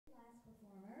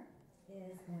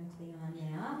is going to be on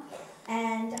now.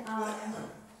 And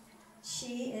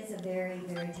she is a very,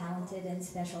 very talented and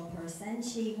special person.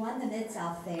 She won the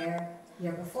Mid-South Fair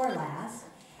year before last.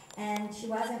 And she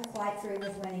wasn't quite through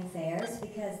with winning fairs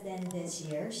because then this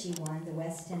year she won the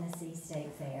West Tennessee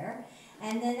State Fair.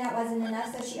 And then that wasn't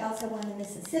enough, so she also won the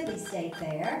Mississippi State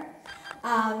Fair.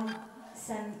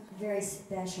 Some very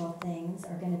special things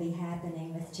are going to be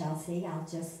happening with Chelsea. I'll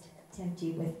just tempt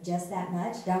you with just that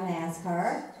much. Don't ask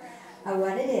her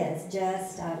what it is.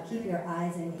 Just keep your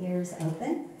eyes and ears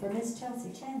open for Miss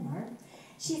Chelsea Chandler.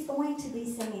 She's going to be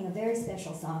singing a very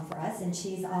special song for us, and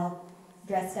she's all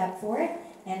dressed up for it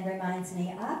and reminds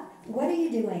me of, what are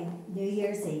you doing New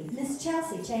Year's Eve? Miss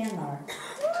Chelsea Chandler.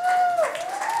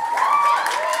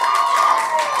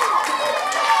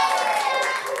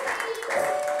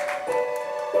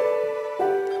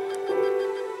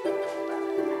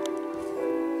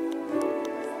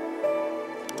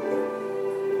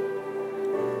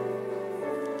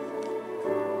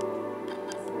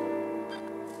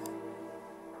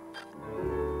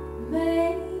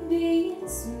 Maybe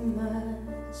it's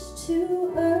much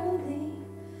too early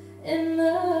in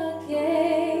the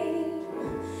game,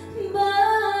 but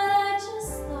I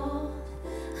just thought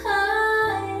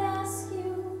I'd ask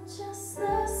you just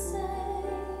the same.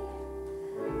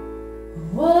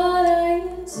 What are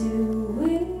you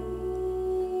doing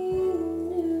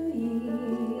New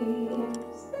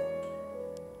Year's?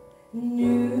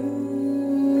 New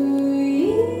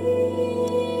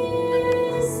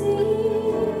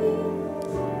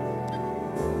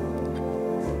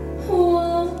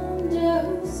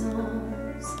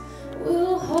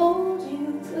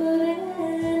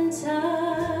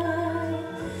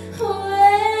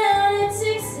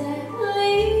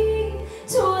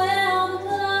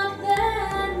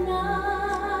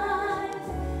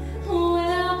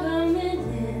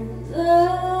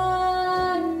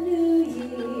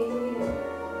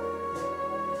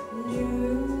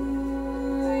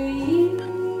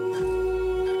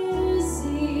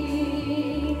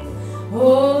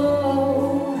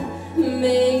Oh,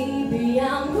 maybe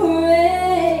I'm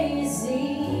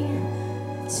crazy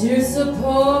to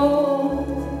suppose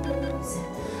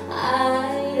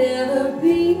I'd ever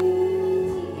be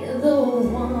the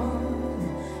one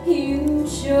you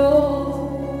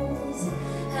chose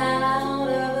out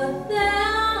of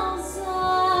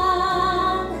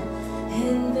 1,000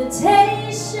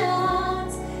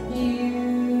 invitations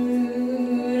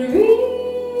you'd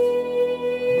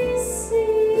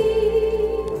receive.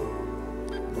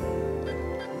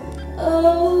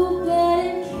 Oh, but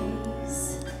in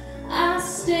case I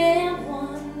stand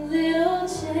one little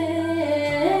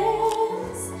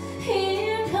chance,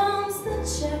 here comes the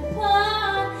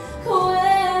jackpot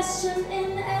question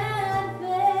in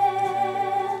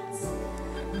advance.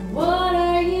 What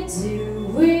are you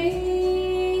doing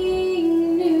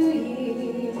New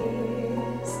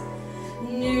Year's?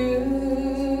 New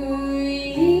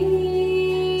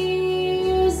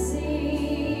Year's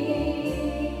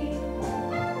Eve.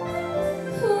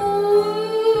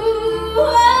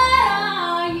 What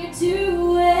are you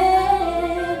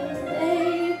doing,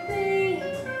 baby?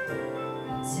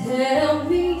 Tell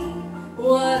me,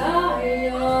 what are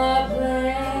your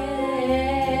plans?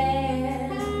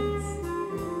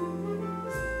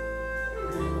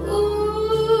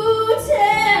 Ooh,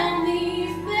 tell me,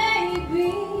 baby.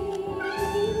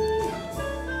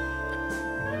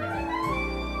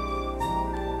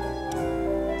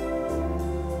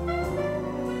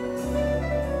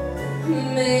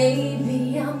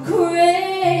 Maybe I'm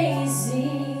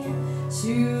crazy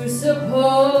to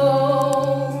suppose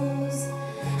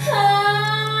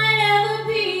I'd ever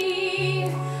be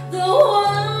the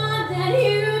one that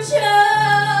you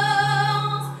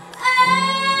chose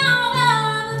out of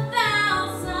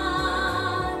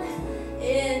 1,000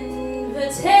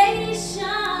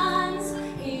 invitations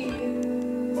you'd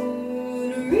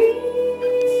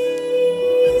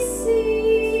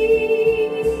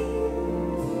receive.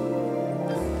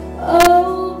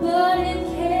 Oh, but in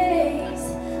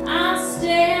case I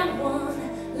stand one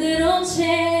little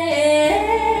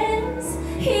chance,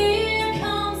 here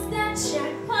comes that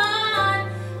jackpot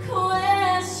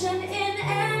question in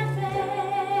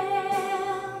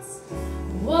advance.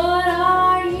 What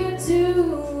are you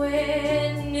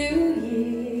doing New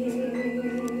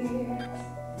Year's?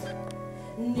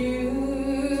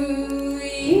 New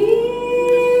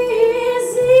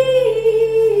Year's Eve.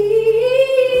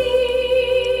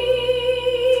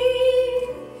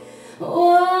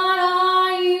 What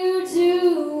are you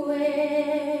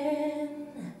doing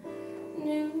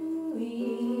New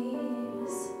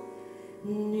Year's?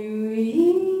 New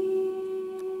Year's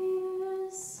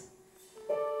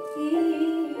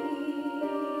Eve.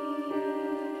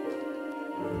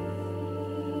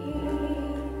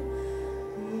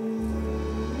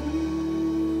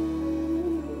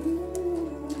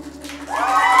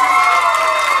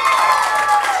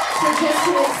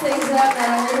 up,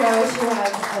 not only here, I wish you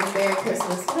hugs.